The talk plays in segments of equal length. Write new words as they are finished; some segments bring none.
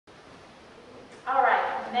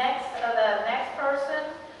The next person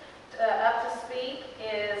up to speak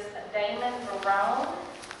is Damon Barone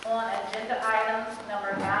on agenda items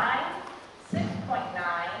number 9,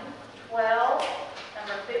 6.9, 12,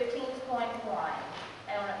 number 15.1,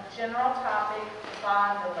 and general topic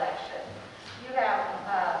bond election. You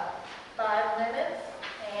have 5 minutes,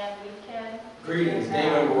 and we can... Greetings,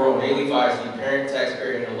 Damon Barone, Alief ISD, parent,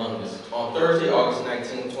 taxpayer, and alumnus. On Thursday, August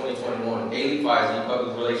 19, 2021, Alief ISD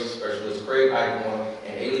Public Relations Specialist Craig Eichhorn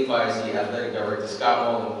and Alief ISD Athletic Director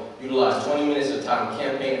Scott Moehling utilized 20 minutes of time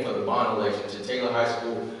campaigning for the bond election to Taylor High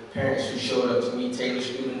School parents who showed up to meet Taylor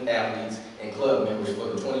student athletes and club members for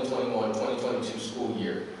the 2021-2022 school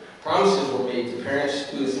year. Promises were made to parents,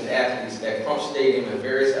 students, and athletes that Crump Stadium and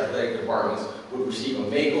various athletic departments would receive a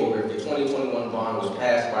makeover if the 2021 bond was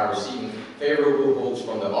passed by receiving favorable votes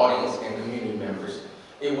from the audience and community members.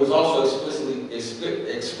 It was also explicitly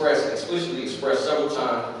expressed several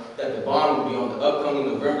times that the bond would be on the upcoming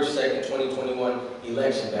November 2nd, 2021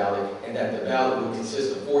 election ballot, and that the ballot would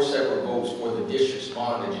consist of 4 separate votes for the district's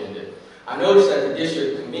bond agenda. I noticed that the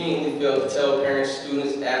district conveniently failed to tell parents,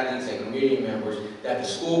 students, athletes, and community members that the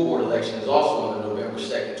school board election is also on the November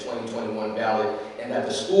 2nd, 2021 ballot, and that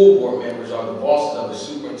the school board members are the bosses of the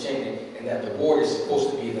superintendent, and that the board is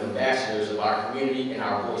supposed to be the ambassadors of our community and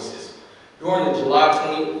our voices. During the July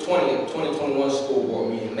 20th, 2021 school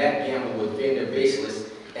board meeting, Matt Gamble with Vendor Baseless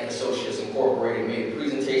and Associates Incorporated made a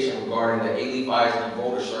presentation regarding the Alief ISD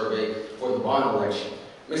voter survey for the bond election.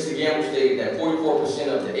 Mr. Gamble stated that 44%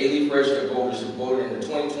 of the Alief registered voters who voted in the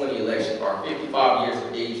 2020 election are 55 years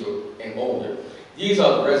of age and older. These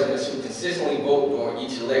are the residents who consistently vote during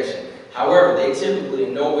each election. However, they typically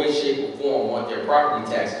in no way, shape, or form want their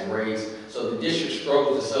property taxes raised, so the district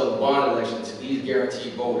struggles to sell the bond election to these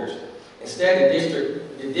guaranteed voters. Instead,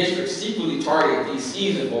 the district secretly targeted these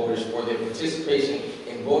seasoned voters for their participation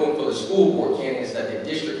in voting for the school board candidates that the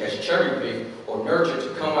district has cherry-picked or nurtured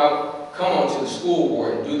to come onto the school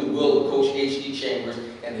board and do the will of Coach H.D. Chambers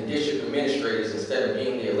and the district administrators instead of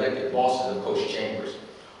being the elected bosses of Coach Chambers.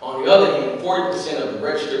 On the other hand, 40% of the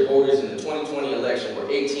registered voters in the 2020 election were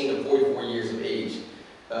 18 to 44 years of age.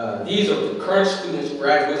 These are the current students,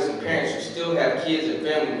 graduates, and parents who still have kids and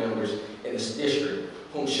family members in this district,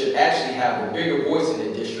 whom should actually have a bigger voice in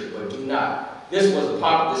the district, but do not. This was the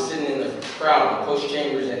populace sitting in the crowd when Coach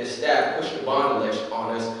Chambers and his staff pushed the bond election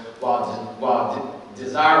on us while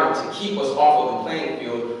desiring to keep us off of the playing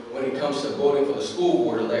field when it comes to voting for the school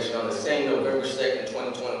board election on the same November 2nd,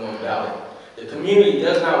 2021 ballot. The community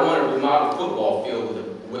does not want a remodeled football field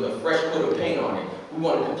with a fresh coat of paint on it. We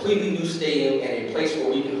want a completely new stadium and a place where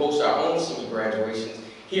we can host our own senior graduations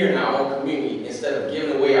here in our own community instead of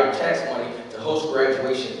giving away our tax money to host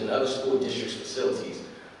graduations in other school districts' facilities.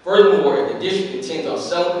 Furthermore, if the district intends on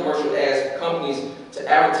selling commercial ads to companies to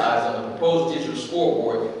advertise on the proposed digital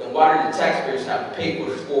scoreboard, then why do the taxpayers have to pay for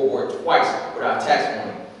the scoreboard twice with our tax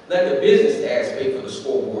money? Let the business ads pay for the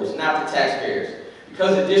scoreboards, not the taxpayers.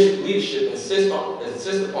 Because the district leadership insists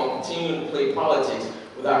upon continuing to play politics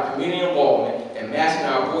without community involvement and masking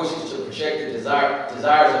our voices to project the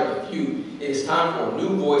desires of the few, it is time for a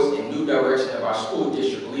new voice and new direction of our school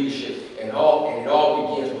district leadership, and it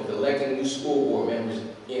all begins with electing new school board members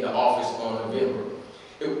in the office on November.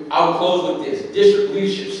 I will close with this. District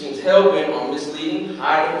leadership seems hell-bent on misleading,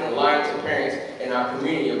 hiding, and lying to parents in our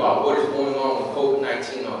community about what is going on with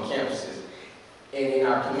COVID-19 on campuses and in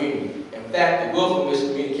our community. In fact, the willful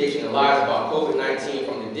miscommunication and lies about COVID-19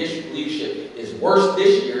 from the district leadership is worse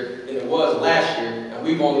this year than it was last year, and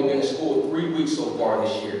we've only been in school 3 weeks so far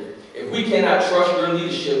this year. If we cannot trust your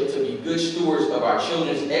leadership to be good stewards of our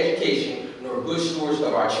children's education, nor good stewards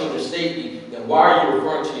of our children's safety, then why are you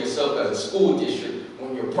referring to yourself as a school district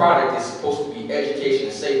when your product is supposed to be education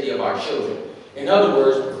and safety of our children? In other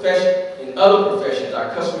words, in other professions, our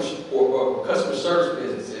customer service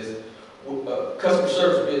businesses,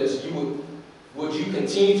 would you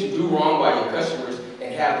continue to do wrong by your customers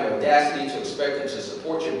and have the audacity to expect them to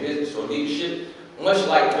support your business or leadership? Much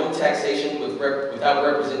like no taxation without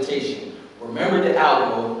representation. Remember the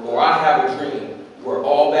Alamo, or I Have a Dream, where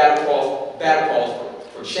all battle calls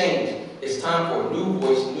for change. It's time for a new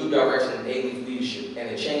voice, new direction in Alief leadership, and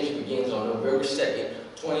the change begins on November 2nd,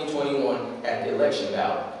 2021 at the election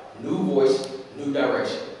ballot. New voice, new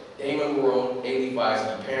direction. Damon Barone, Alief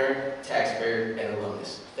ISD parent, taxpayer, and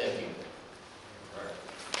alumnus. Thank you.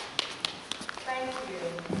 Thank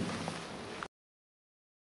you.